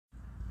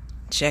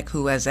Check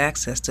who has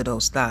access to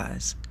those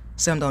thighs.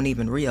 Some don't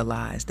even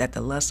realize that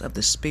the lust of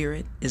the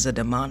spirit is a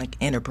demonic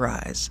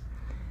enterprise.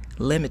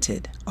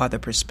 Limited are the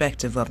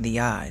perspective of the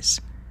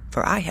eyes,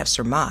 for I have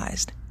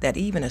surmised that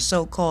even a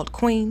so-called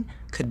queen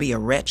could be a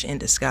wretch in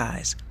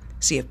disguise.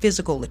 See, a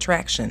physical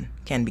attraction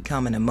can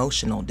become an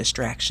emotional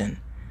distraction,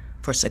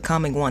 for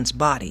succumbing one's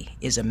body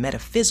is a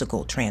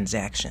metaphysical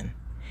transaction.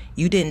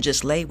 You didn't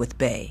just lay with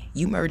bae,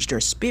 you merged her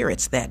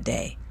spirits that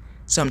day.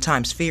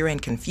 Sometimes fear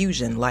and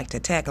confusion like to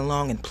tag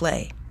along and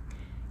play.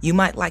 You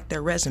might like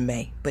their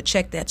resume, but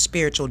check that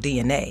spiritual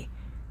DNA,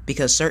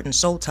 because certain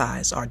soul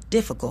ties are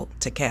difficult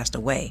to cast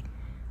away.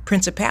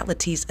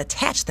 Principalities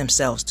attach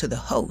themselves to the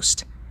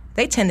host.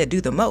 They tend to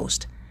do the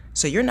most,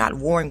 so you're not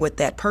warring with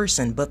that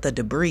person but the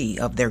debris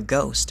of their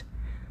ghost.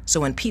 So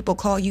when people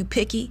call you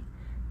picky,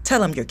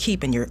 tell them you're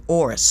keeping your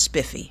aura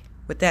spiffy.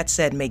 With that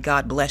said, may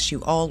God bless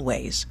you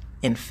always,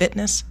 in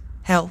fitness,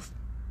 health,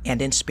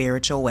 and in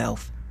spiritual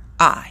wealth.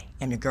 I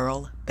am your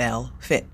girl, Belle Fit.